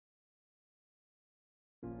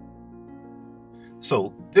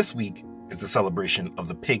So this week is the celebration of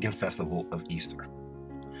the pagan festival of Easter,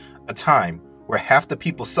 a time where half the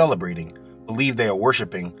people celebrating believe they are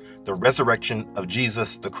worshiping the resurrection of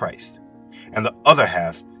Jesus the Christ, and the other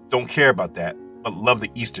half don't care about that, but love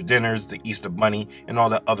the Easter dinners, the Easter bunny, and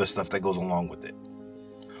all that other stuff that goes along with it.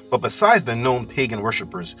 But besides the known pagan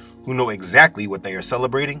worshippers who know exactly what they are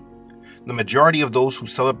celebrating, the majority of those who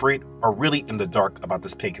celebrate are really in the dark about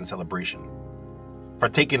this pagan celebration,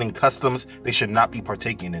 partaking in customs they should not be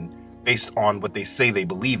partaking in based on what they say they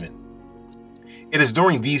believe in. It is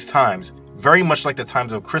during these times, very much like the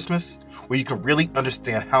times of Christmas, where you can really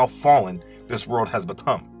understand how fallen this world has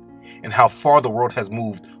become and how far the world has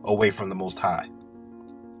moved away from the Most High.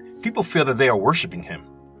 People feel that they are worshiping Him,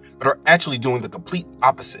 but are actually doing the complete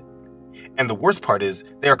opposite. And the worst part is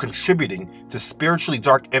they are contributing to spiritually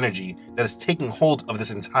dark energy that is taking hold of this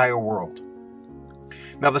entire world.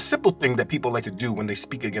 Now, the simple thing that people like to do when they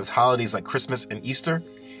speak against holidays like Christmas and Easter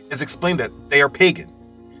is explain that they are pagan,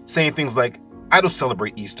 saying things like, I don't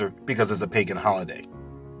celebrate Easter because it's a pagan holiday.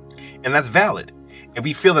 And that's valid, and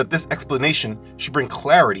we feel that this explanation should bring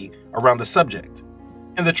clarity around the subject.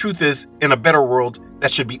 And the truth is, in a better world,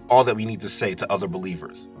 that should be all that we need to say to other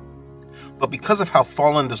believers. But because of how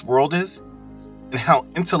fallen this world is, and how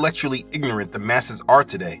intellectually ignorant the masses are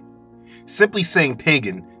today, simply saying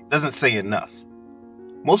pagan doesn't say enough.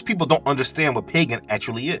 Most people don't understand what pagan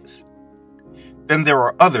actually is. Then there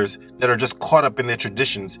are others that are just caught up in their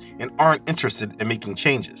traditions and aren't interested in making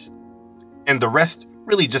changes. And the rest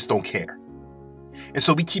really just don't care. And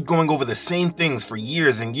so we keep going over the same things for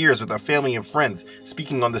years and years with our family and friends,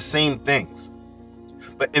 speaking on the same things.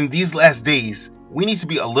 But in these last days, we need to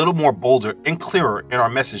be a little more bolder and clearer in our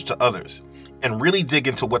message to others, and really dig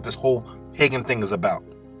into what this whole pagan thing is about.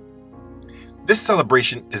 This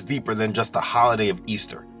celebration is deeper than just the holiday of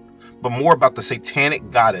Easter, but more about the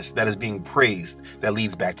satanic goddess that is being praised that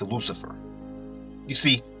leads back to Lucifer. You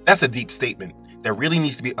see, that's a deep statement that really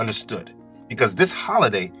needs to be understood, because this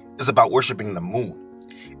holiday is about worshiping the moon.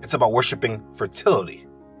 It's about worshiping fertility.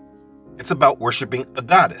 It's about worshiping a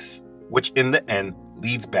goddess, which in the end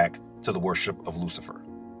leads back to the worship of Lucifer.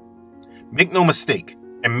 Make no mistake,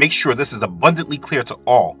 and make sure this is abundantly clear to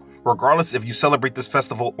all, regardless if you celebrate this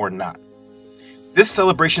festival or not. This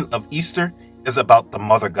celebration of Easter is about the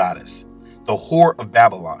mother goddess, the whore of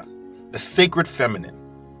Babylon, the sacred feminine,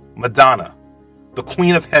 Madonna, the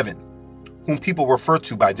queen of heaven, whom people refer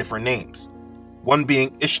to by different names, one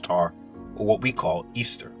being Ishtar, or what we call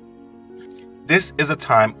Easter. This is a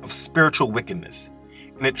time of spiritual wickedness,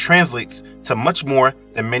 and it translates to much more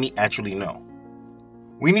than many actually know.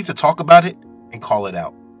 We need to talk about it and call it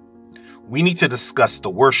out. We need to discuss the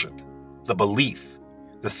worship, the belief,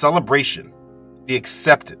 the celebration, the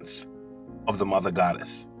acceptance of the mother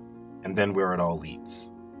goddess, and then where it all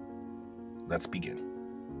leads. Let's begin.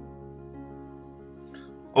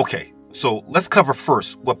 Okay, so let's cover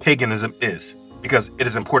first what paganism is, because it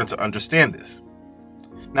is important to understand this.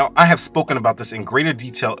 Now, I have spoken about this in greater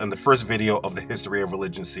detail in the first video of the History of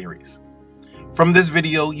Religion series. From this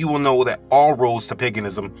video, you will know that all roads to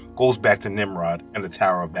paganism goes back to Nimrod and the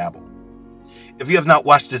Tower of Babel. If you have not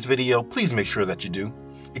watched this video, please make sure that you do,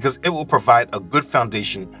 because it will provide a good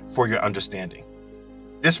foundation for your understanding.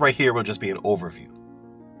 This right here will just be an overview.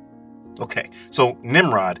 Okay, so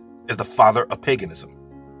Nimrod is the father of paganism.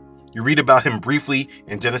 You read about him briefly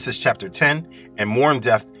in Genesis chapter 10 and more in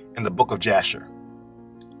depth in the book of Jasher.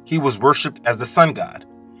 He was worshipped as the sun god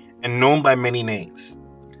and known by many names.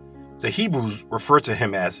 The Hebrews refer to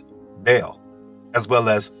him as Baal, as well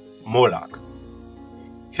as Moloch.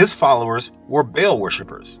 His followers were Baal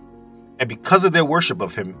worshippers, and because of their worship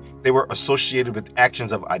of him, they were associated with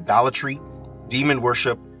actions of idolatry, demon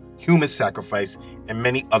worship, human sacrifice, and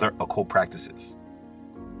many other occult practices.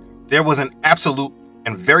 There was an absolute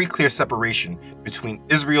and very clear separation between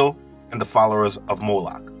Israel and the followers of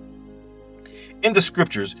Moloch. In the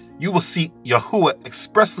scriptures, you will see Yahuwah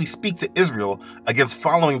expressly speak to Israel against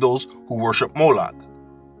following those who worship Moloch.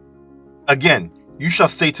 Again, you shall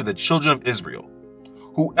say to the children of Israel,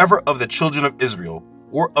 whoever of the children of Israel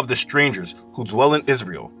or of the strangers who dwell in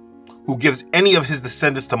Israel, who gives any of his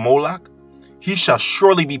descendants to Moloch, he shall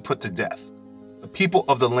surely be put to death. The people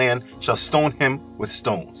of the land shall stone him with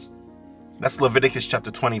stones. That's Leviticus chapter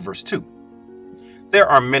 20, verse 2. There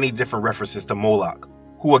are many different references to Moloch,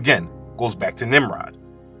 who again goes back to Nimrod.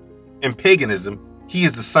 In paganism, he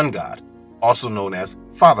is the sun god, also known as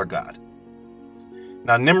father god.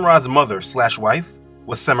 Now, Nimrod's mother/wife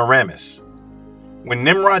was Semiramis. When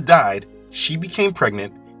Nimrod died, she became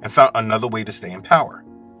pregnant and found another way to stay in power.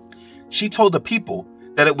 She told the people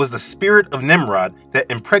that it was the spirit of Nimrod that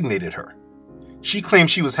impregnated her. She claimed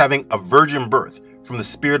she was having a virgin birth from the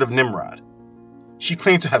spirit of Nimrod. She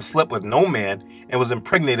claimed to have slept with no man and was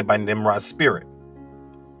impregnated by Nimrod's spirit.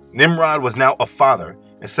 Nimrod was now a father,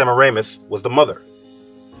 and Semiramis was the mother.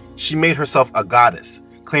 She made herself a goddess,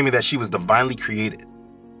 claiming that she was divinely created.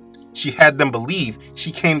 She had them believe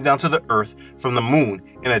she came down to the earth from the moon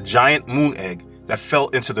in a giant moon egg that fell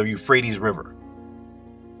into the Euphrates River.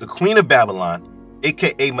 The Queen of Babylon,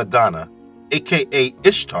 aka Madonna, aka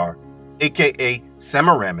Ishtar, aka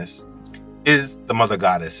Semiramis, is the mother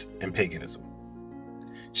goddess in paganism.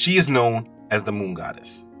 She is known as the moon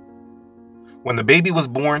goddess. When the baby was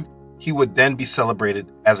born, he would then be celebrated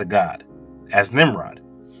as a god, as Nimrod,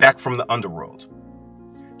 back from the underworld.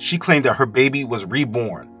 She claimed that her baby was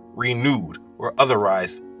reborn, renewed, or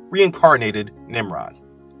otherwise reincarnated Nimrod.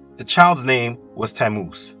 The child's name was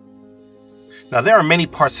Tammuz. Now, there are many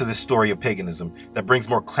parts to this story of paganism that brings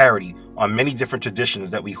more clarity on many different traditions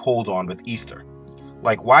that we hold on with Easter.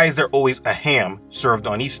 Like, why is there always a ham served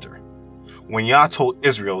on Easter, when Yah told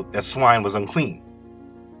Israel that swine was unclean?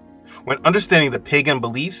 When understanding the pagan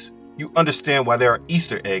beliefs, you understand why there are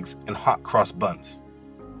Easter eggs and hot cross buns.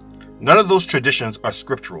 None of those traditions are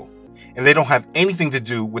scriptural, and they don't have anything to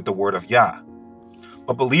do with the word of Yah.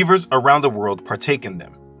 But believers around the world partake in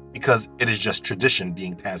them, because it is just tradition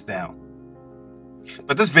being passed down.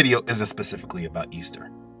 But this video isn't specifically about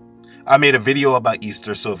Easter. I made a video about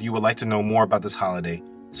Easter, so if you would like to know more about this holiday,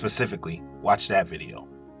 specifically, watch that video.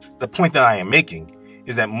 The point that I am making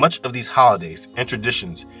is that much of these holidays and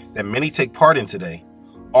traditions that many take part in today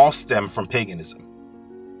all stem from paganism.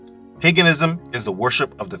 Paganism is the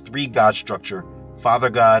worship of the three God structure, Father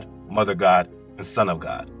God, Mother God, and Son of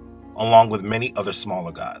God, along with many other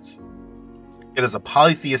smaller gods. It is a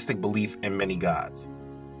polytheistic belief in many gods.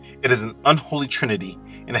 It is an unholy trinity,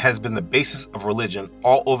 and it has been the basis of religion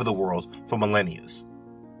all over the world for millennia.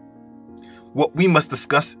 What we must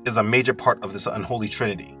discuss is a major part of this unholy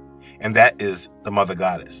trinity, and that is the Mother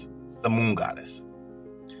Goddess, the Moon Goddess.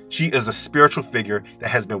 She is a spiritual figure that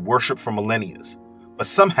has been worshipped for millennia, but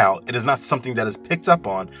somehow it is not something that is picked up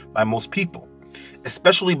on by most people,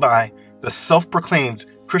 especially by the self-proclaimed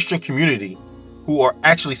Christian community who are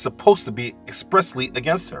actually supposed to be expressly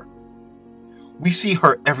against her. We see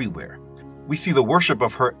her everywhere. We see the worship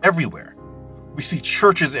of her everywhere. We see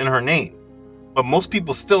churches in her name, but most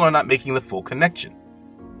people still are not making the full connection.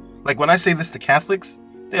 Like when I say this to Catholics,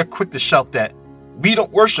 they are quick to shout that we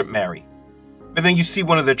don't worship Mary. But then you see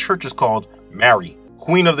one of their churches called Mary,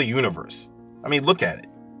 Queen of the Universe. I mean, look at it.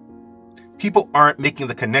 People aren't making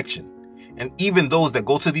the connection. And even those that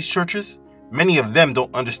go to these churches, many of them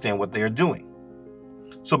don't understand what they are doing.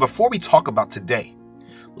 So before we talk about today,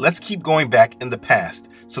 let's keep going back in the past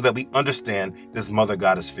so that we understand this Mother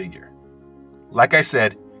Goddess figure. Like I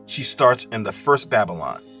said, she starts in the first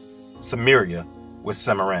Babylon, Samaria, with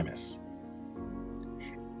Semiramis.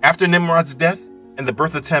 After Nimrod's death and the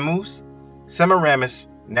birth of Tammuz, Semiramis,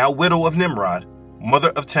 now widow of Nimrod, mother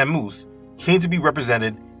of Tammuz, came to be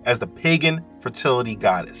represented as the pagan fertility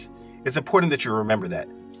goddess. It's important that you remember that,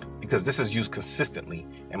 because this is used consistently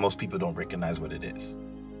and most people don't recognize what it is.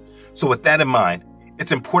 So with that in mind,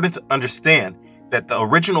 it's important to understand that the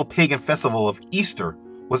original pagan festival of Easter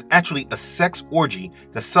was actually a sex orgy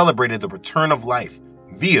that celebrated the return of life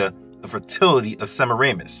via the fertility of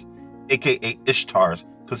Semiramis, aka Ishtar's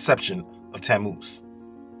conception of Tammuz.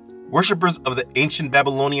 Worshippers of the ancient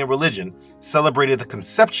Babylonian religion celebrated the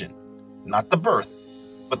conception, not the birth,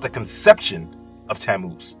 but the conception of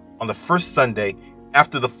Tammuz on the first Sunday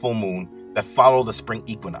after the full moon that followed the spring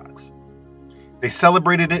equinox. They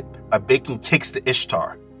celebrated it by baking cakes to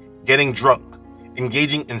Ishtar, getting drunk,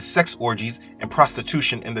 engaging in sex orgies and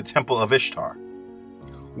prostitution in the temple of Ishtar.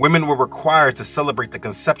 Women were required to celebrate the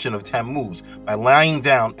conception of Tammuz by lying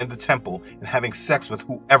down in the temple and having sex with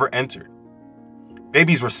whoever entered.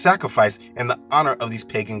 Babies were sacrificed in the honor of these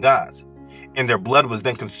pagan gods, and their blood was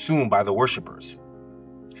then consumed by the worshippers.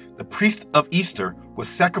 The priest of Easter would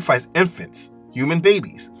sacrifice infants, human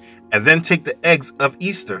babies, and then take the eggs of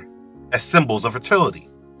Easter as symbols of fertility.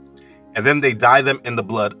 And then they dye them in the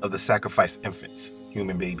blood of the sacrificed infants,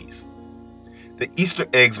 human babies. The Easter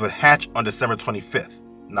eggs would hatch on December 25th,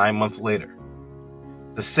 9 months later.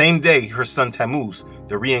 The same day her son Tammuz,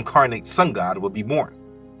 the reincarnate sun god, would be born.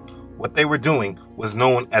 What they were doing was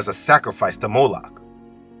known as a sacrifice to Moloch.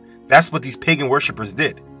 That's what these pagan worshippers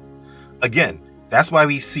did. Again, that's why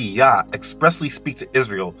we see Yah expressly speak to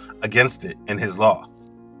Israel against it in his law.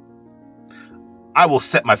 I will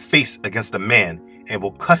set my face against the man and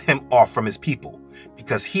will cut him off from his people,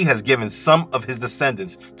 because he has given some of his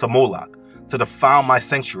descendants to Moloch to defile my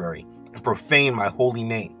sanctuary and profane my holy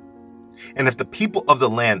name. And if the people of the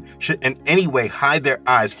land should in any way hide their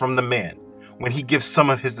eyes from the man, when he gives some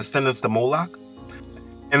of his descendants to Moloch,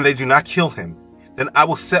 and they do not kill him, then I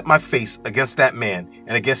will set my face against that man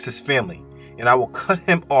and against his family, and I will cut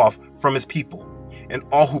him off from his people, and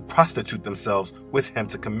all who prostitute themselves with him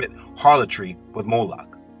to commit harlotry with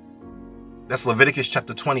Moloch. That's Leviticus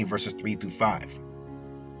chapter 20, verses 3 through 5.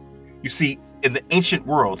 You see, in the ancient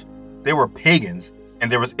world, there were pagans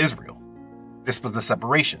and there was Israel. This was the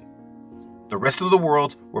separation. The rest of the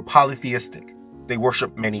world were polytheistic. They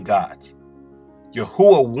worshiped many gods.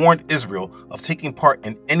 Yahuwah warned Israel of taking part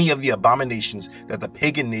in any of the abominations that the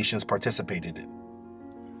pagan nations participated in.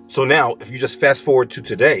 So now, if you just fast forward to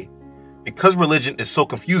today, because religion is so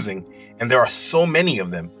confusing and there are so many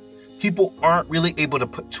of them, people aren't really able to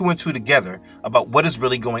put two and two together about what is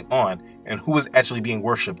really going on and who is actually being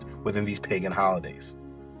worshipped within these pagan holidays.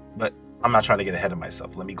 But I'm not trying to get ahead of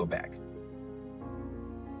myself. Let me go back.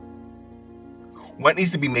 What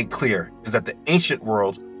needs to be made clear is that the ancient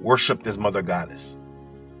world worshipped this mother goddess.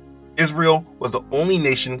 Israel was the only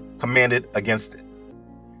nation commanded against it.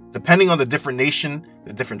 Depending on the different nation,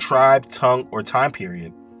 the different tribe, tongue, or time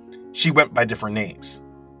period, she went by different names.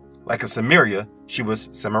 Like in Samaria, she was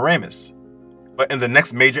Semiramis. But in the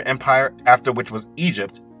next major empire after, which was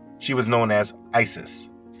Egypt, she was known as Isis.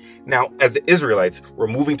 Now, as the Israelites were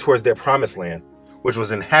moving towards their promised land, which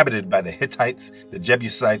was inhabited by the Hittites, the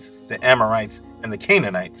Jebusites, the Amorites, and the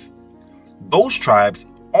Canaanites, those tribes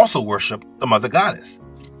also worshiped the mother goddess.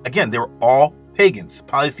 Again, they were all pagans,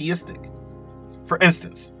 polytheistic. For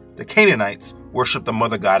instance, the Canaanites worshiped the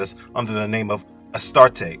mother goddess under the name of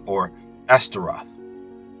Astarte or Ashtaroth.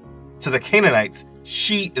 To the Canaanites,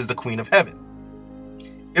 she is the queen of heaven.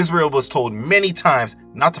 Israel was told many times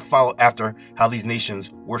not to follow after how these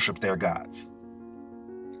nations worship their gods.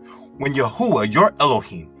 When Yahuwah, your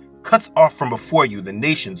Elohim, cuts off from before you the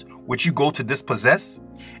nations which you go to dispossess,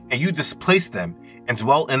 and you displace them and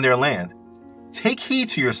dwell in their land, take heed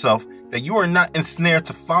to yourself that you are not ensnared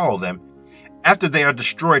to follow them after they are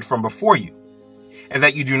destroyed from before you, and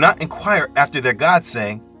that you do not inquire after their gods,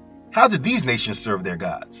 saying, how did these nations serve their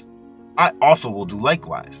gods? I also will do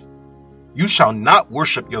likewise. You shall not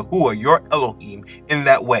worship Yahuwah your Elohim in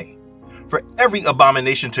that way. For every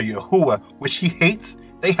abomination to Yahuwah which he hates,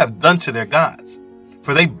 they have done to their gods.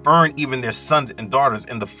 For they burn even their sons and daughters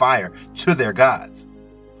in the fire to their gods.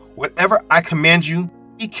 Whatever I command you,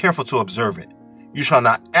 be careful to observe it. You shall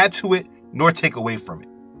not add to it, nor take away from it.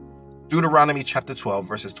 Deuteronomy chapter 12,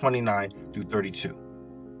 verses 29 through 32.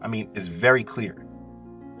 It's very clear.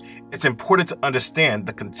 It's important to understand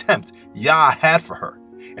the contempt Yah had for her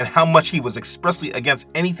and how much he was expressly against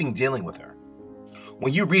anything dealing with her.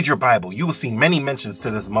 When you read your Bible, you will see many mentions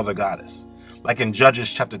to this mother goddess, like in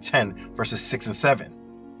Judges chapter 10, verses 6 and 7.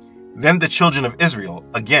 Then the children of Israel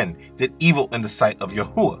again did evil in the sight of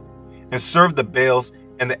Yahuwah and served the Baals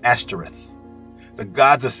and the Ashtoreths, the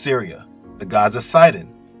gods of Syria, the gods of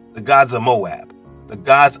Sidon, the gods of Moab, the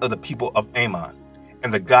gods of the people of Ammon,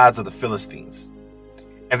 and the gods of the Philistines.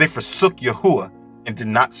 And they forsook Yahuwah and did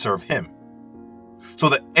not serve him. So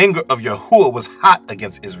the anger of Yahuwah was hot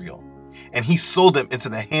against Israel, and he sold them into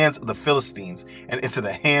the hands of the Philistines and into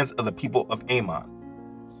the hands of the people of Ammon.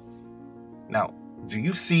 Now, do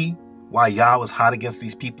you see why Yah was hot against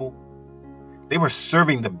these people? They were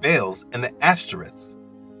serving the Baals and the Ashtoreths.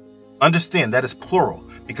 Understand that is plural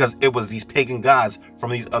because it was these pagan gods from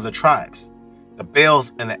these other tribes. The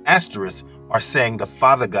Baals and the Ashtoreths are saying the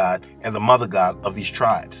father god and the mother god of these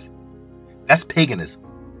tribes. That's paganism.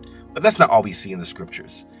 But that's not all we see in the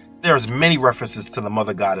scriptures. There's many references to the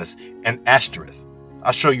mother goddess and Ashtoreth.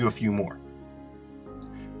 I'll show you a few more.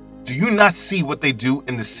 Do you not see what they do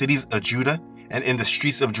in the cities of Judah and in the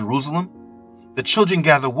streets of Jerusalem? The children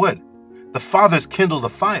gather wood, the fathers kindle the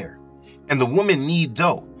fire, and the women knead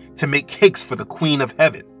dough to make cakes for the queen of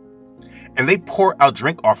heaven. And they pour out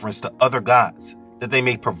drink offerings to other gods, that they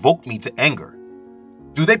may provoke me to anger.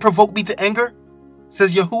 Do they provoke me to anger?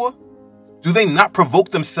 Says Yahuwah. Do they not provoke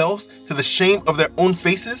themselves to the shame of their own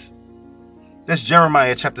faces? That's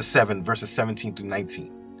Jeremiah chapter 7, verses 17 through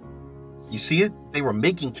 19. You see it? They were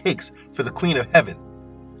making cakes for the queen of heaven.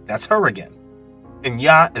 That's her again. And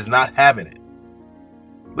Yah is not having it.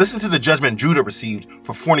 Listen to the judgment Judah received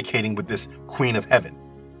for fornicating with this queen of heaven.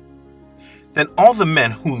 Then all the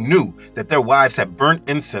men who knew that their wives had burned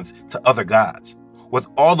incense to other gods, with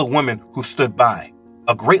all the women who stood by,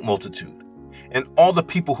 a great multitude, and all the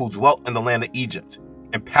people who dwelt in the land of Egypt,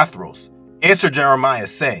 and Pathros, answered Jeremiah,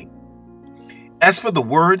 saying, as for the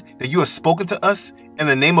word that you have spoken to us in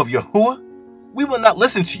the name of Yahuwah, we will not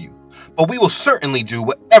listen to you, but we will certainly do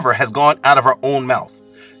whatever has gone out of our own mouth,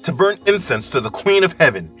 to burn incense to the queen of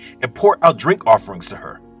heaven and pour out drink offerings to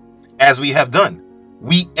her, as we have done.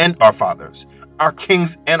 we and our fathers, our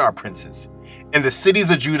kings and our princes, in the cities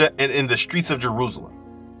of Judah and in the streets of Jerusalem.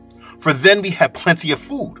 For then we had plenty of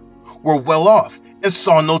food, were well off, and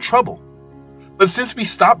saw no trouble. But since we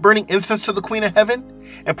stopped burning incense to the Queen of Heaven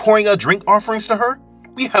and pouring out drink offerings to her,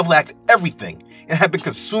 we have lacked everything and have been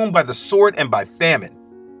consumed by the sword and by famine.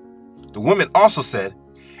 The woman also said,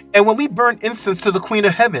 and when we burned incense to the Queen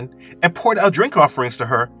of Heaven and poured out drink offerings to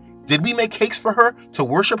her, did we make cakes for her to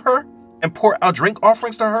worship her and pour out drink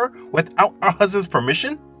offerings to her without our husband's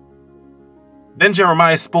permission? Then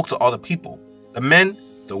Jeremiah spoke to all the people, the men,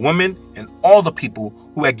 the women, and all the people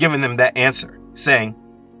who had given them that answer, saying,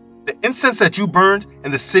 the incense that you burned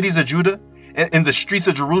in the cities of Judah and in the streets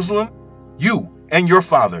of Jerusalem, you and your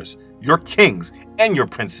fathers, your kings and your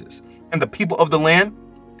princes, and the people of the land,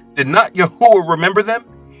 did not Yahuwah remember them,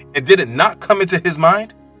 and did it not come into his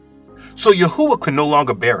mind? So Yahuwah could no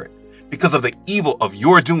longer bear it, because of the evil of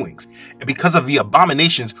your doings, and because of the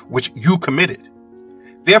abominations which you committed.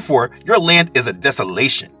 Therefore your land is a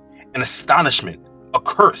desolation, an astonishment, a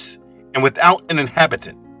curse, and without an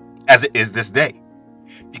inhabitant, as it is this day.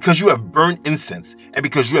 Because you have burned incense, and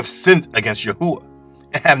because you have sinned against Yahuwah,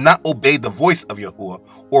 and have not obeyed the voice of Yahuwah,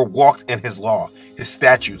 or walked in his law, his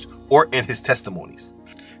statutes, or in his testimonies.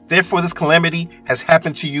 Therefore this calamity has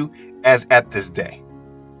happened to you as at this day.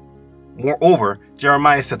 Moreover,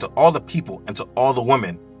 Jeremiah said to all the people and to all the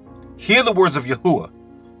women, hear the words of Yahuwah,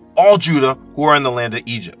 all Judah who are in the land of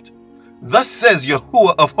Egypt. Thus says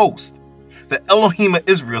Yahuwah of hosts, the Elohim of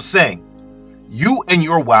Israel, saying, you and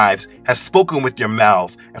your wives have spoken with your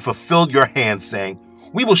mouths and fulfilled your hands, saying,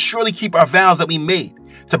 we will surely keep our vows that we made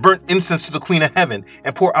to burn incense to the Queen of Heaven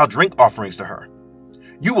and pour out drink offerings to her.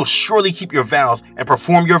 You will surely keep your vows and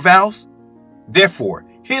perform your vows? Therefore,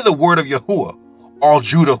 hear the word of Yahuwah, all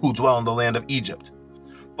Judah who dwell in the land of Egypt.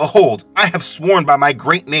 Behold, I have sworn by my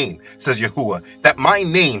great name, says Yahuwah, that my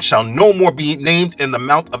name shall no more be named in the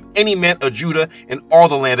mouth of any man of Judah in all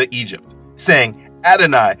the land of Egypt, saying,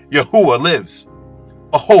 Adonai, Yahuwah lives.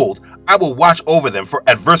 Behold, I will watch over them for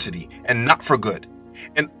adversity and not for good.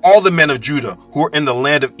 And all the men of Judah who are in the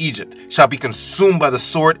land of Egypt shall be consumed by the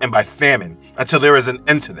sword and by famine until there is an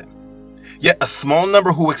end to them. Yet a small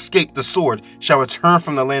number who escape the sword shall return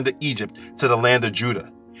from the land of Egypt to the land of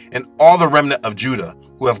Judah. And all the remnant of Judah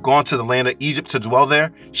who have gone to the land of Egypt to dwell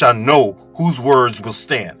there shall know whose words will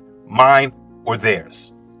stand, mine or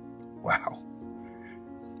theirs. Wow.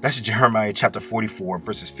 That's Jeremiah chapter 44,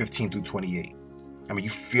 verses 15 through 28. I mean, you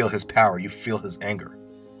feel his power, you feel his anger.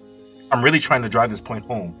 I'm really trying to drive this point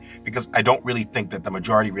home because I don't really think that the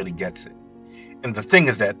majority really gets it. And the thing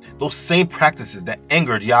is that those same practices that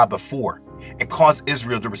angered Yah before and caused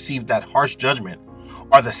Israel to receive that harsh judgment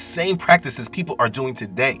are the same practices people are doing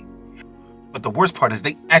today. But the worst part is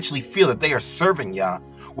they actually feel that they are serving Yah,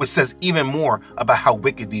 which says even more about how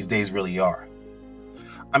wicked these days really are.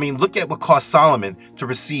 I mean, look at what caused Solomon to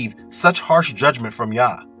receive such harsh judgment from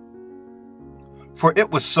Yah. For it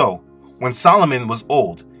was so, when Solomon was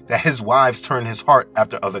old, that his wives turned his heart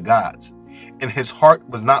after other gods, and his heart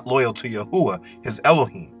was not loyal to Yahuwah, his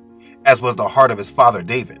Elohim, as was the heart of his father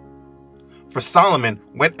David. For Solomon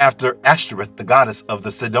went after Ashtoreth, the goddess of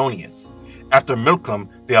the Sidonians, after Milcom,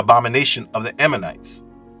 the abomination of the Ammonites.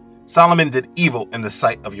 Solomon did evil in the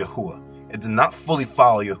sight of Yahuwah, and did not fully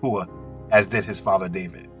follow Yahuwah, as did his father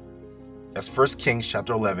David. That's 1 Kings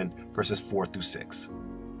chapter 11, verses 4 through 6.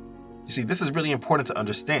 You see, this is really important to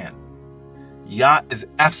understand. Yah is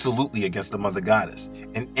absolutely against the mother goddess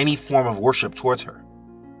and any form of worship towards her.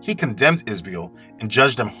 He condemned Israel and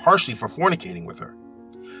judged them harshly for fornicating with her.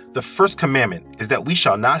 The first commandment is that we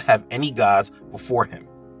shall not have any gods before him.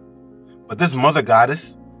 But this mother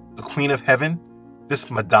goddess, the Queen of Heaven, this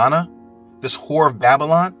Madonna, this whore of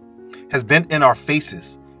Babylon, has been in our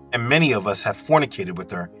faces, and many of us have fornicated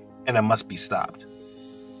with her, and it must be stopped.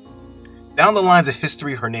 Down the lines of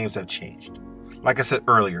history, her names have changed. Like I said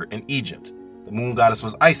earlier, in Egypt, the moon goddess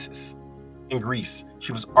was Isis. In Greece,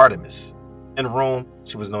 she was Artemis. In Rome,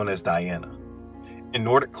 she was known as Diana. In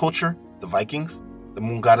Nordic culture, the Vikings, the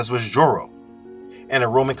moon goddess was Joro. And in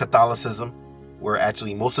Roman Catholicism, where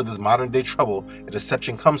actually most of this modern day trouble and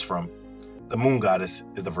deception comes from, the moon goddess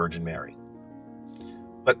is the Virgin Mary.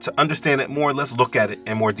 But to understand it more, let's look at it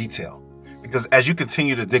in more detail. Because as you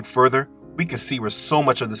continue to dig further, we can see where so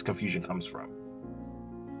much of this confusion comes from.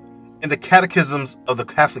 In the catechisms of the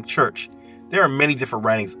Catholic Church, there are many different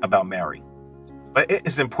writings about Mary. But it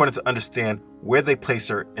is important to understand where they place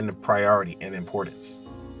her in priority and importance.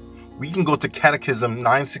 We can go to Catechism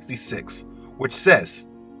 966, which says,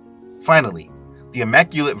 finally, the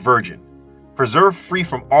Immaculate Virgin, preserved free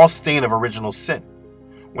from all stain of original sin,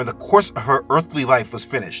 when the course of her earthly life was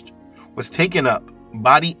finished, was taken up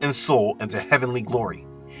body and soul into heavenly glory,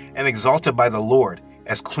 and exalted by the Lord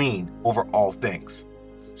as queen over all things,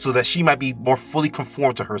 so that she might be more fully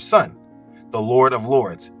conformed to her Son, the Lord of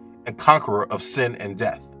lords and conqueror of sin and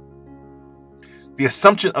death. The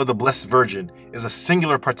Assumption of the Blessed Virgin is a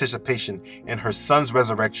singular participation in her Son's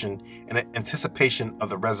resurrection and an anticipation of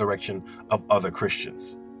the resurrection of other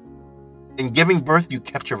Christians. In giving birth, you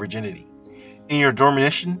kept your virginity. In your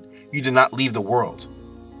dormition, you did not leave the world,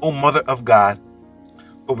 O Mother of God,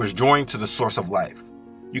 but was joined to the source of life.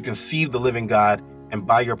 You conceived the living God, and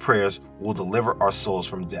by your prayers will deliver our souls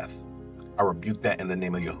from death. I rebuke that in the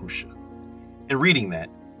name of Yahusha. In reading that,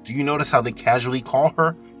 do you notice how they casually call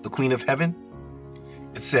her the Queen of Heaven?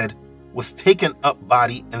 It said, was taken up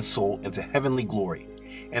body and soul into heavenly glory,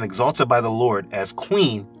 and exalted by the Lord as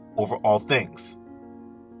queen over all things.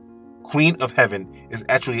 Queen of Heaven is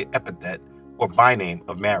actually an epithet or byname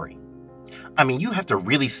of Mary. I mean, you have to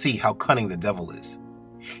really see how cunning the devil is.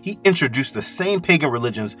 He introduced the same pagan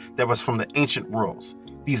religions that was from the ancient worlds,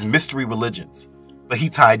 these mystery religions, but he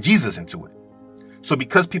tied Jesus into it. So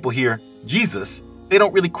because people hear Jesus, they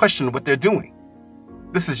don't really question what they're doing.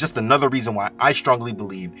 This is just another reason why I strongly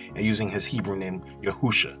believe in using his Hebrew name,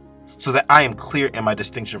 Yahusha, so that I am clear in my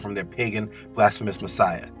distinction from their pagan, blasphemous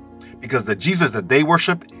Messiah. Because the Jesus that they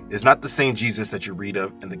worship is not the same Jesus that you read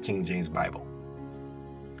of in the King James Bible.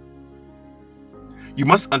 You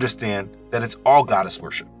must understand that it's all goddess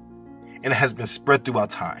worship, and it has been spread throughout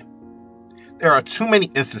time. There are too many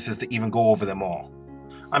instances to even go over them all.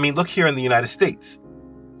 I mean, look here in the United States.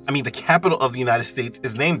 I mean, the capital of the United States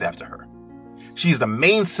is named after her. She is the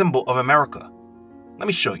main symbol of America. Let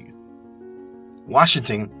me show you.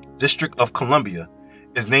 Washington, District of Columbia,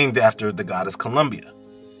 is named after the goddess Columbia.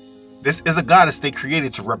 This is a goddess they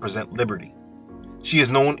created to represent liberty. She is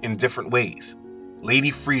known in different ways, Lady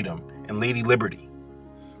Freedom and Lady Liberty.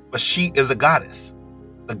 But she is a goddess,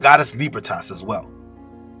 the goddess Libertas as well.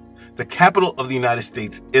 The capital of the United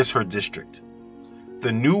States is her district.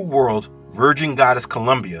 The New World Virgin Goddess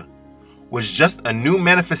Columbia was just a new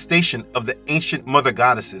manifestation of the ancient mother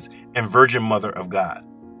goddesses and Virgin Mother of God.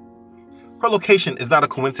 Her location is not a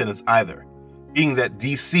coincidence either, being that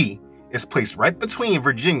DC is placed right between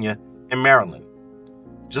Virginia and Maryland.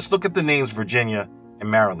 Just look at the names Virginia and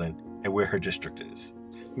Maryland and where her district is.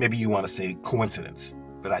 Maybe you want to say coincidence,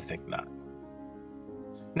 but I think not.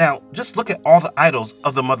 Now, just look at all the idols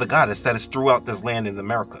of the mother goddess that is throughout this land in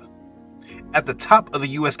America. At the top of the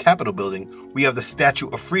U.S. Capitol building, we have the Statue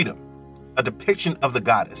of Freedom, a depiction of the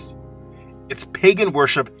goddess. It's pagan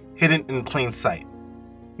worship hidden in plain sight.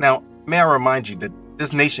 Now, may I remind you that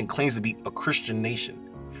this nation claims to be a Christian nation,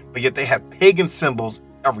 but yet they have pagan symbols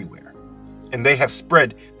everywhere, and they have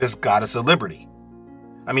spread this goddess of liberty.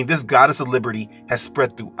 I mean, this goddess of liberty has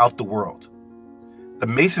spread throughout the world. The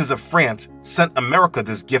Masons of France sent America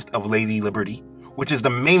this gift of Lady Liberty, which is the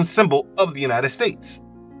main symbol of the United States.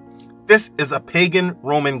 This is a pagan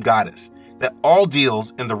Roman goddess that all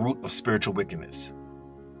deals in the root of spiritual wickedness.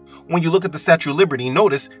 When you look at the Statue of Liberty,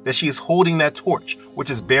 notice that she is holding that torch, which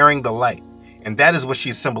is bearing the light, and that is what she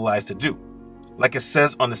is symbolized to do. Like it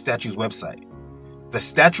says on the statue's website, the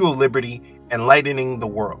Statue of Liberty enlightening the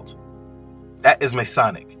world. That is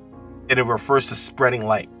Masonic, and it refers to spreading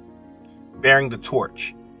light, bearing the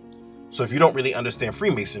torch. So if you don't really understand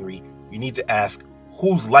Freemasonry, you need to ask,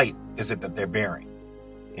 whose light is it that they're bearing?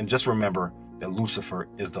 And just remember that Lucifer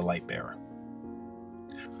is the light bearer.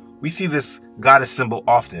 We see this goddess symbol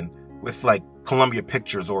often with like Columbia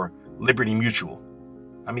Pictures or Liberty Mutual.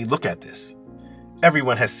 I mean, look at this.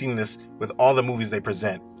 Everyone has seen this with all the movies they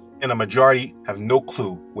present, and a majority have no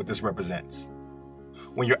clue what this represents.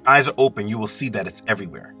 When your eyes are open, you will see that it's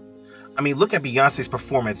everywhere. I mean, look at Beyonce's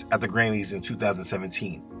performance at the Grammys in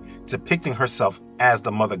 2017, depicting herself as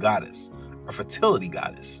the mother goddess, or fertility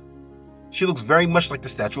goddess. She looks very much like the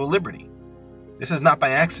Statue of Liberty. This is not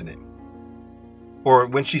by accident. Or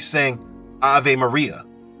when she sang Ave Maria,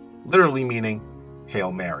 literally meaning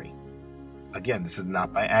Hail Mary. Again, this is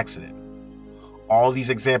not by accident. All these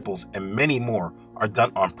examples and many more are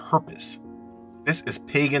done on purpose. This is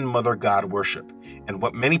pagan mother god worship, and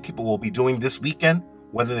what many people will be doing this weekend,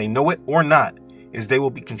 whether they know it or not, is they will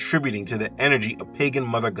be contributing to the energy of pagan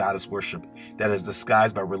mother goddess worship that is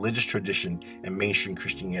disguised by religious tradition and mainstream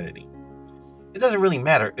Christianity. It doesn't really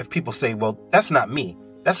matter if people say, well, that's not me.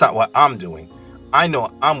 That's not what I'm doing. I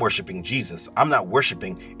know I'm worshiping Jesus. I'm not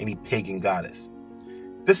worshiping any pagan goddess.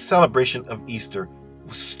 This celebration of Easter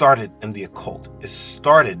was started in the occult. It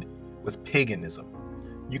started with paganism.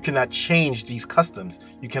 You cannot change these customs.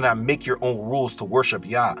 You cannot make your own rules to worship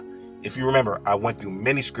Yah. If you remember, I went through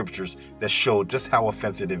many scriptures that showed just how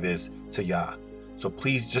offensive it is to Yah. So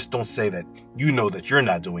please just don't say that you know that you're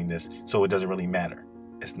not doing this, so it doesn't really matter.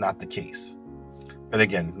 It's not the case. But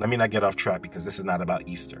again, let me not get off track because this is not about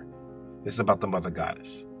Easter. This is about the Mother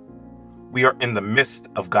Goddess. We are in the midst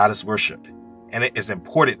of goddess worship, and it is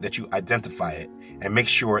important that you identify it and make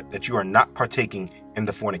sure that you are not partaking in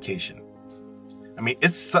the fornication. I mean,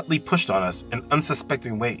 it's subtly pushed on us in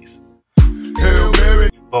unsuspecting ways.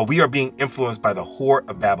 But we are being influenced by the whore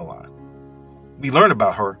of Babylon. We learn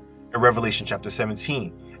about her in Revelation chapter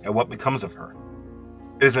 17 and what becomes of her.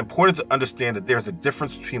 It is important to understand that there is a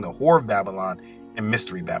difference between the whore of Babylon and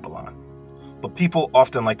Mystery Babylon, but people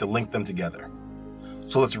often like to link them together.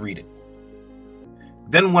 So let's read it.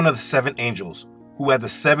 Then one of the 7 angels, who had the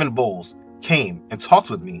 7 bowls, came and talked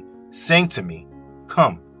with me, saying to me,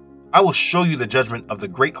 "Come, I will show you the judgment of the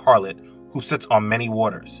great harlot who sits on many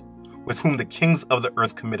waters, with whom the kings of the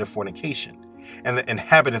earth committed fornication, and the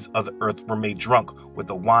inhabitants of the earth were made drunk with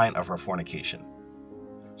the wine of her fornication."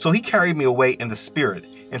 So he carried me away in the spirit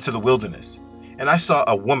into the wilderness, and I saw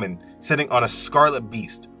a woman sitting on a scarlet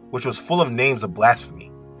beast, which was full of names of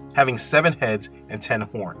blasphemy, having 7 heads and 10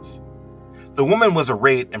 horns. The woman was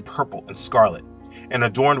arrayed in purple and scarlet, and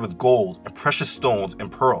adorned with gold and precious stones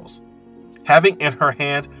and pearls, having in her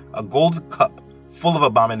hand a golden cup full of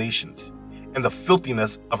abominations, and the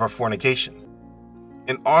filthiness of her fornication.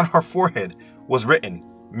 And on her forehead was written,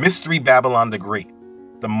 "Mystery Babylon the Great,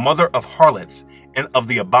 the mother of harlots and of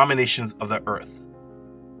the abominations of the earth."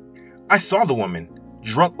 I saw the woman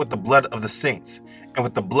drunk with the blood of the saints and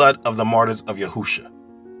with the blood of the martyrs of Yahusha.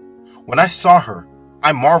 When I saw her,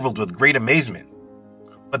 I marveled with great amazement.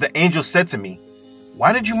 But the angel said to me,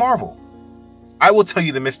 "Why did you marvel? I will tell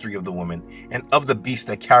you the mystery of the woman and of the beast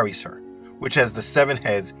that carries her, which has the 7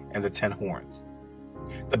 heads and the 10 horns.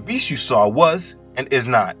 The beast you saw was and is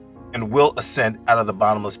not, and will ascend out of the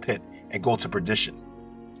bottomless pit and go to perdition.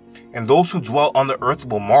 And those who dwell on the earth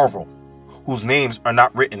will marvel, whose names are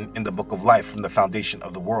not written in the book of life from the foundation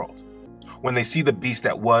of the world, when they see the beast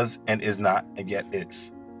that was and is not and yet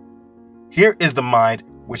is. Here is the mind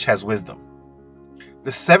which has wisdom.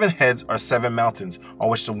 The 7 heads are 7 mountains on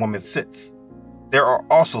which the woman sits. There are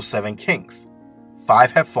also 7 kings.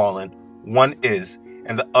 5 have fallen, 1 is,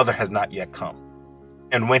 and the other has not yet come.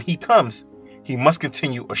 And when he comes, he must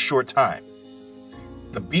continue a short time.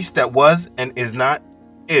 The beast that was and is not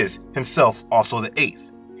is himself also the 8th,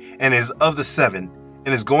 and is of the 7,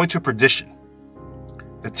 and is going to perdition.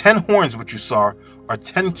 The 10 horns which you saw are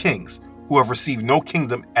 10 kings who have received no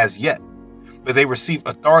kingdom as yet, but they receive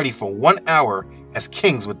authority for 1 hour as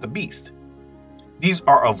kings with the beast. These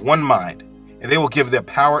are of one mind, and they will give their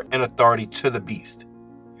power and authority to the beast.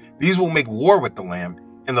 These will make war with the Lamb,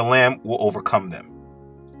 and the Lamb will overcome them.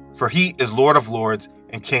 For he is Lord of lords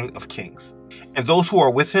and King of kings, and those who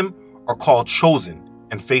are with him are called chosen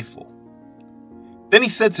and faithful. Then he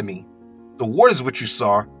said to me, "The waters which you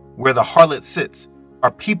saw, where the harlot sits,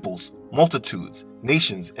 are peoples, multitudes,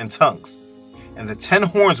 nations, and tongues. And the 10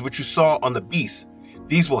 horns which you saw on the beast,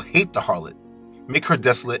 these will hate the harlot, make her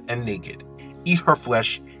desolate and naked, eat her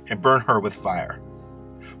flesh, and burn her with fire.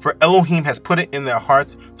 For Elohim has put it in their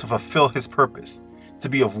hearts to fulfill his purpose, to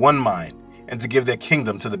be of one mind, and to give their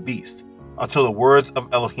kingdom to the beast, until the words of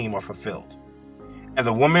Elohim are fulfilled. And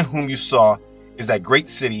the woman whom you saw is that great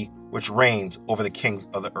city which reigns over the kings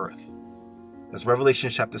of the earth." That's Revelation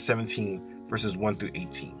chapter 17, verses 1 through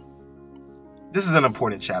 18. This is an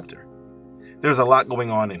important chapter. There's a lot going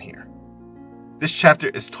on in here. This chapter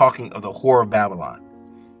is talking of the whore of Babylon,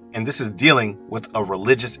 and this is dealing with a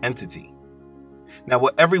religious entity. Now,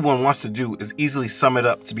 what everyone wants to do is easily sum it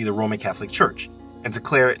up to be the Roman Catholic Church and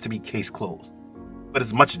declare it to be case closed. But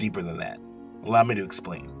it's much deeper than that. Allow me to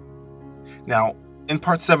explain. Now, in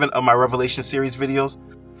part 7 of my Revelation series videos,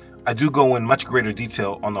 I do go in much greater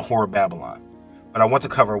detail on the whore of Babylon, but I want to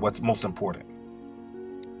cover what's most important.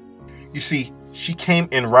 You see, she came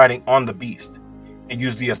in riding on the beast and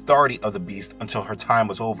used the authority of the beast until her time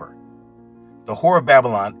was over. The whore of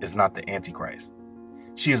Babylon is not the Antichrist.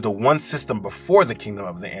 She is the one system before the kingdom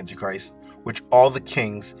of the Antichrist, which all the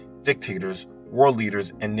kings, dictators, world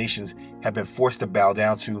leaders, and nations have been forced to bow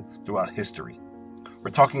down to throughout history.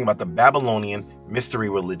 We're talking about the Babylonian mystery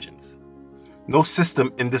religions. No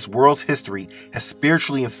system in this world's history has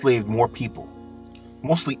spiritually enslaved more people.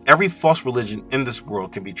 Mostly every false religion in this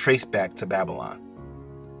world can be traced back to Babylon.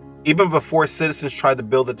 Even before citizens tried to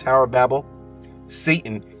build the Tower of Babel,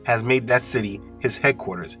 Satan has made that city his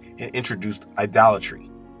headquarters and introduced idolatry,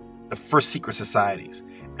 the first secret societies,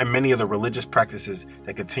 and many of the religious practices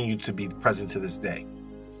that continue to be present to this day.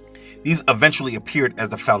 These eventually appeared as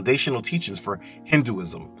the foundational teachings for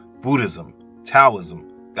Hinduism, Buddhism,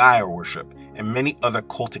 Taoism, Gaia worship, and many other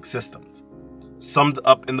cultic systems. summed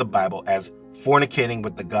up in the Bible as fornicating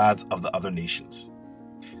with the gods of the other nations.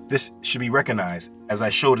 This should be recognized, as I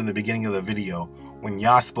showed in the beginning of the video, when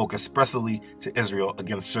Yah spoke expressly to Israel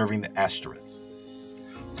against serving the Ashtoreths.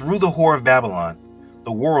 Through the whore of Babylon,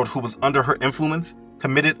 the world who was under her influence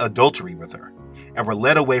committed adultery with her and were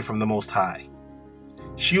led away from the Most High.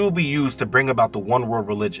 She will be used to bring about the one world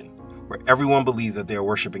religion, where everyone believes that they are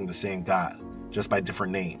worshiping the same God, just by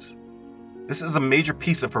different names. This is a major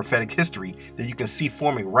piece of prophetic history that you can see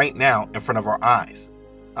forming right now in front of our eyes.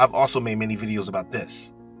 I've also made many videos about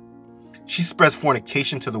this. She spreads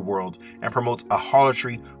fornication to the world and promotes a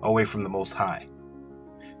harlotry away from the Most High.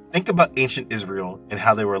 Think about ancient Israel and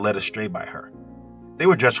how they were led astray by her. They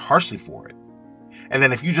were judged harshly for it. And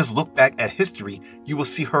then if you just look back at history, you will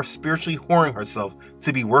see her spiritually whoring herself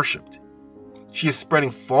to be worshipped. She is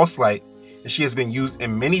spreading false light, and she has been used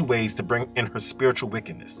in many ways to bring in her spiritual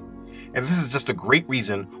wickedness. And this is just a great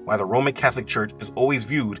reason why the Roman Catholic Church is always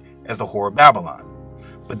viewed as the whore of Babylon.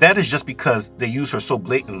 But that is just because they use her so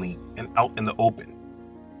blatantly and out in the open.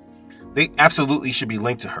 They absolutely should be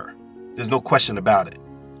linked to her. There's no question about it.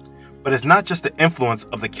 But it's not just the influence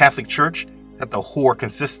of the Catholic Church that the whore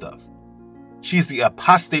consists of. She is the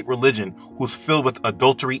apostate religion who's filled with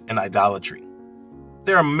adultery and idolatry.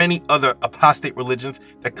 There are many other apostate religions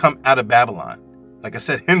that come out of Babylon. Like I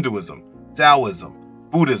said, Hinduism, Taoism,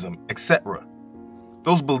 Buddhism, etc.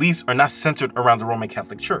 Those beliefs are not centered around the Roman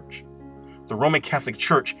Catholic Church. The Roman Catholic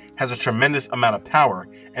Church has a tremendous amount of power,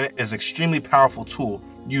 and it is an extremely powerful tool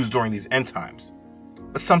used during these end times.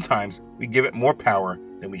 But sometimes we give it more power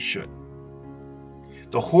than we should.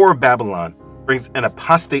 The whore of Babylon brings an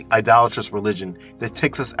apostate idolatrous religion that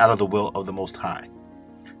takes us out of the will of the Most High.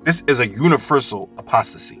 This is a universal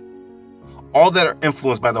apostasy. All that are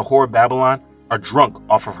influenced by the whore of Babylon are drunk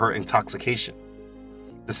off of her intoxication.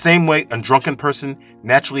 The same way a drunken person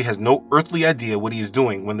naturally has no earthly idea what he is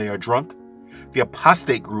doing when they are drunk, the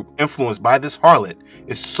apostate group influenced by this harlot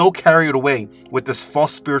is so carried away with this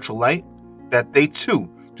false spiritual light that they too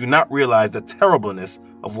do not realize the terribleness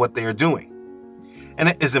of what they are doing. And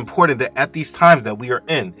it is important that at these times that we are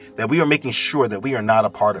in, that we are making sure that we are not a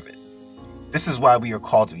part of it. This is why we are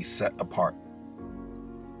called to be set apart.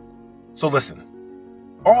 So listen,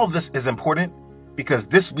 all of this is important because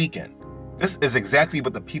this weekend, this is exactly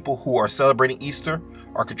what the people who are celebrating Easter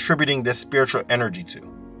are contributing their spiritual energy to.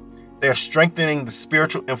 They are strengthening the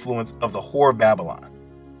spiritual influence of the whore of Babylon.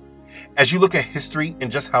 As you look at history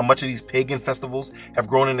and just how much of these pagan festivals have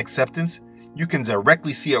grown in acceptance, you can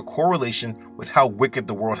directly see a correlation with how wicked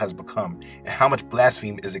the world has become and how much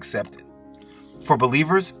blasphemy is accepted. For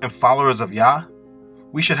believers and followers of Yah,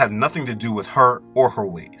 we should have nothing to do with her or her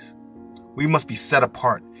ways. We must be set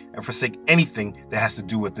apart and forsake anything that has to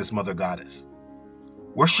do with this mother goddess.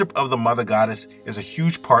 Worship of the mother goddess is a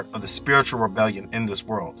huge part of the spiritual rebellion in this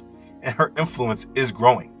world, and her influence is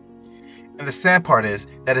growing. And the sad part is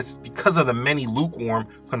that it's because of the many lukewarm,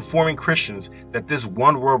 conforming Christians that this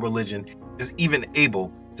one world religion is even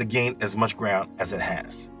able to gain as much ground as it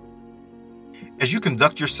has. As you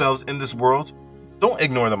conduct yourselves in this world, don't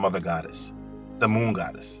ignore the mother goddess, the moon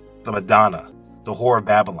goddess, the Madonna, the whore of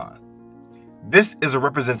Babylon. This is a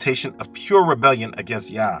representation of pure rebellion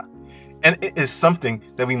against Yah, and it is something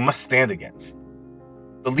that we must stand against.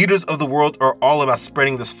 The leaders of the world are all about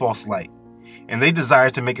spreading this false light, and they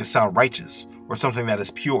desire to make it sound righteous or something that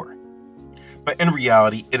is pure. But in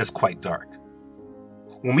reality, it is quite dark.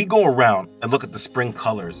 When we go around and look at the spring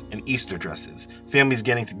colors and Easter dresses, families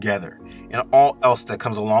getting together, and all else that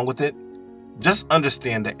comes along with it, just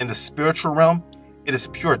understand that in the spiritual realm, it is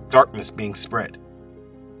pure darkness being spread.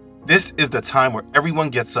 This is the time where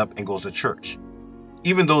everyone gets up and goes to church,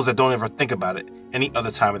 even those that don't ever think about it any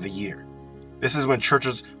other time of the year. This is when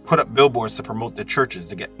churches put up billboards to promote their churches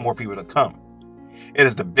to get more people to come. It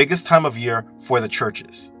is the biggest time of year for the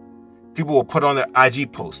churches. People will put on their IG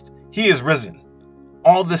post, "He is risen,"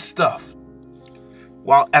 all this stuff,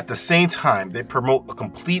 while at the same time they promote a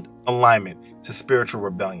complete alignment to spiritual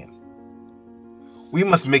rebellion. We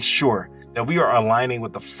must make sure that we are aligning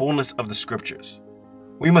with the fullness of the scriptures.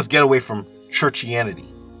 We must get away from churchianity.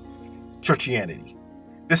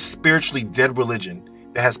 This spiritually dead religion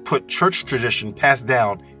that has put church tradition passed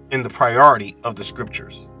down in the priority of the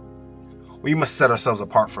scriptures. We must set ourselves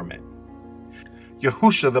apart from it.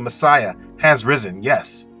 Yahushua the Messiah has risen,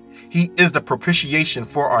 yes. He is the propitiation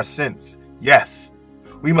for our sins, yes.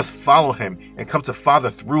 We must follow him and come to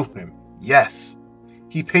Father through him, yes.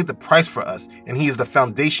 He paid the price for us, and he is the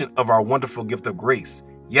foundation of our wonderful gift of grace,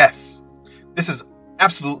 yes. This is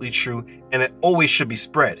absolutely true, and it always should be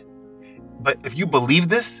spread. But if you believe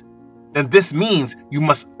this, then this means you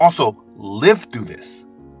must also live through this.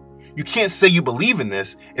 You can't say you believe in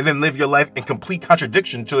this and then live your life in complete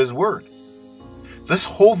contradiction to his word. This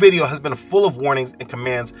whole video has been full of warnings and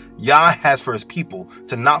commands Yah has for his people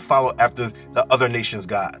to not follow after the other nations'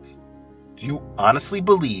 gods. Do you honestly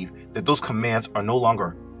believe that those commands are no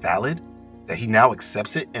longer valid? That he now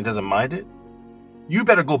accepts it and doesn't mind it? You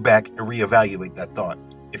better go back and reevaluate that thought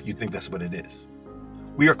if you think that's what it is.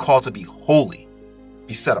 We are called to be holy,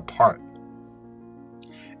 be set apart.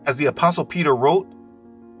 As the Apostle Peter wrote,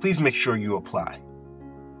 please make sure you apply.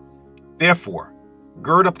 Therefore,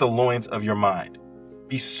 gird up the loins of your mind,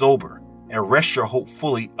 be sober, and rest your hope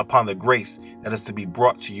fully upon the grace that is to be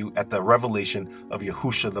brought to you at the revelation of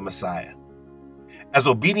Yahushua the Messiah. As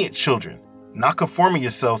obedient children, not conforming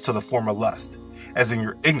yourselves to the former lust, as in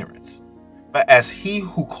your ignorance, but as he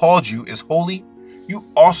who called you is holy, you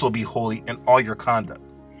also be holy in all your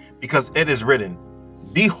conduct, because it is written,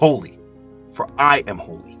 be holy, for I am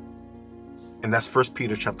holy. And that's 1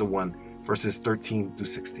 Peter chapter 1, verses 13 through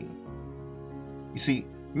 16. You see,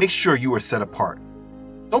 make sure you are set apart.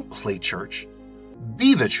 Don't play church.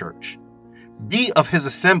 Be the church. Be of his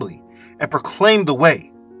assembly and proclaim the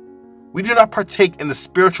way. We do not partake in the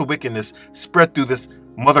spiritual wickedness spread through this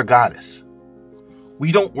mother goddess.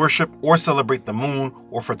 We don't worship or celebrate the moon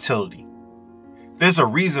or fertility. There's a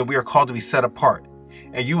reason we are called to be set apart,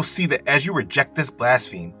 and you will see that as you reject this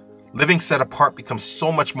blaspheme, living set apart becomes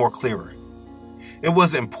so much more clearer. It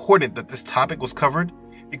was important that this topic was covered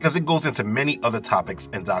because it goes into many other topics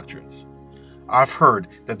and doctrines. I've heard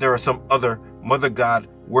that there are some other mother god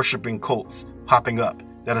worshipping cults popping up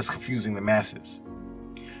that is confusing the masses.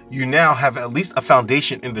 You now have at least a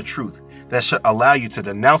foundation in the truth that should allow you to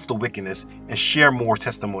denounce the wickedness and share more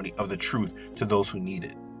testimony of the truth to those who need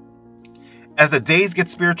it. As the days get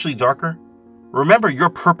spiritually darker, remember your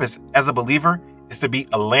purpose as a believer is to be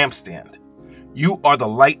a lampstand. You are the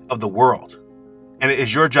light of the world, and it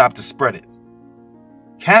is your job to spread it.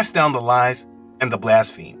 Cast down the lies and the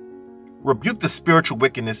blaspheme. Rebuke the spiritual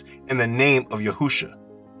wickedness in the name of Yahushua.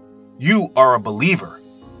 You are a believer.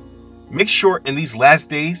 Make sure in these last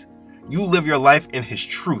days, you live your life in his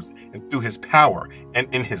truth and through his power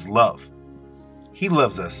and in his love. He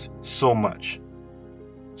loves us so much.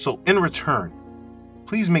 So in return,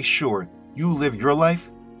 please make sure you live your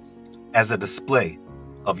life as a display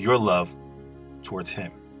of your love towards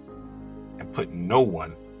him and put no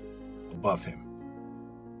one above him.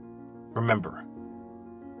 Remember,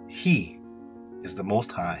 he is the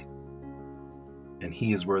Most High, and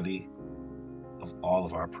he is worthy of all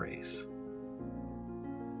of our praise.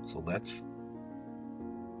 So let's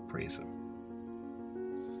praise him.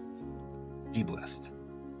 Be blessed.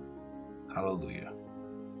 Hallelujah.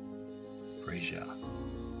 Praise Yah.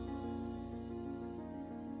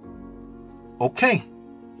 Okay.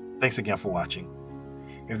 Thanks again for watching.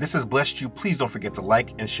 If this has blessed you, please don't forget to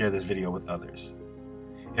like and share this video with others.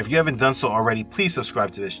 If you haven't done so already, please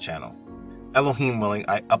subscribe to this channel. Elohim willing,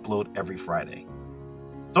 I upload every Friday.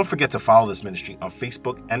 Don't forget to follow this ministry on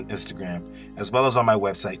Facebook and Instagram, as well as on my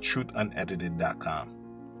website, TruthUnedited.com.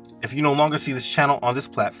 If you no longer see this channel on this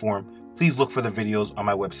platform, please look for the videos on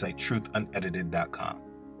my website, TruthUnedited.com.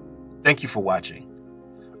 Thank you for watching.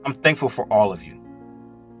 I'm thankful for all of you.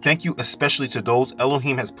 Thank you especially to those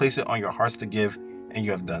Elohim has placed it on your hearts to give, and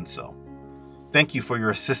you have done so. Thank you for your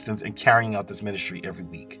assistance in carrying out this ministry every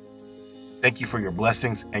week. Thank you for your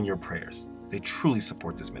blessings and your prayers. They truly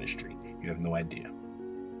support this ministry. You have no idea.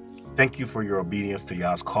 Thank you for your obedience to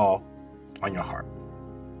Yah's call on your heart.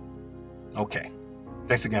 Okay.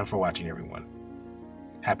 Thanks again for watching, everyone.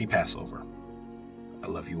 Happy Passover. I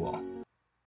love you all.